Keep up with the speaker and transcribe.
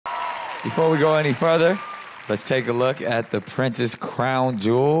Before we go any further, let's take a look at the Princess crown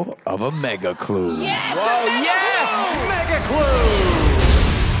jewel of a mega clue. Yes! Whoa, yes! Mega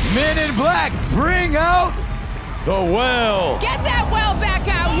clue! Men in Black, bring out the well. Get that well back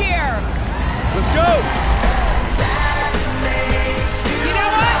out here. Let's go. You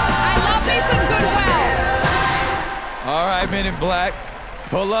know what? I love me some good well. All right, Men in Black,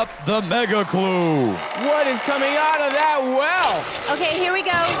 pull up the mega clue. What is coming out of that well? Okay, here we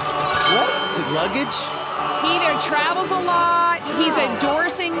go. What? Is it luggage? He either travels a lot, he's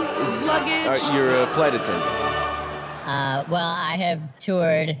endorsing luggage. You're a flight attendant. Well, I have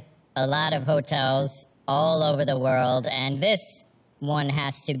toured a lot of hotels all over the world, and this one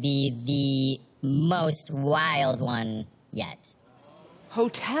has to be the most wild one yet.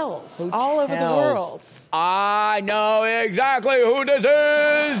 Hotels all over the world. I know exactly who this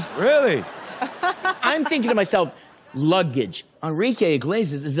is. Really? I'm thinking to myself, luggage. Enrique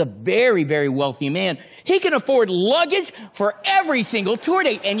Iglesias is a very, very wealthy man. He can afford luggage for every single tour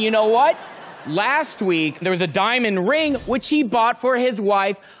date. And you know what? Last week, there was a diamond ring, which he bought for his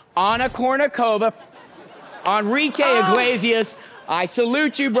wife, Ana Kournikova. Enrique Iglesias, I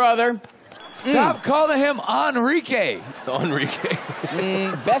salute you, brother. Stop calling him Enrique. Enrique.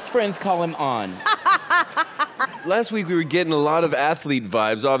 Best friends call him On. Last week we were getting a lot of athlete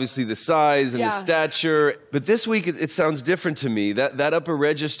vibes, obviously the size and the stature. But this week it sounds different to me. That upper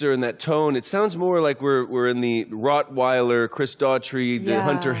register and that tone, it sounds more like we're in the Rottweiler, Chris Daughtry, the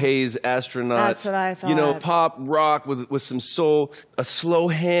Hunter Hayes astronaut. That's what I thought. You know, pop rock with some soul, a slow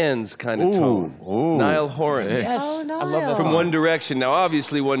hands kind of tone. Ooh. Niall Horan. Yes, Oh, I love that From song. One Direction. Now,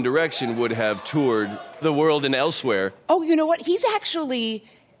 obviously, One Direction would have toured the world and elsewhere. Oh, you know what? He's actually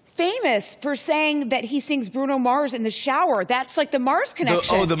famous for saying that he sings Bruno Mars in the shower. That's like the Mars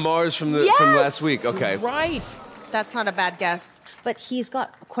connection. The Mars from last week. Okay. Right. That's not a bad guess. But he's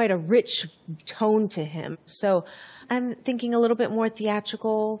got quite a rich tone to him. So I'm thinking a little bit more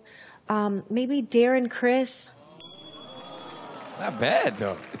theatrical. Maybe Darren Criss. Not bad,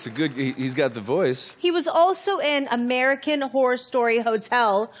 though. It's a good, he's got the voice. He was also in American Horror Story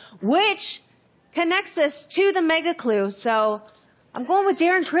Hotel, which connects us to the mega clue. So I'm going with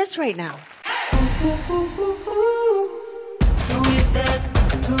Darren Criss right now. Who is that?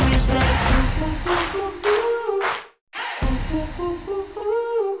 Who is that?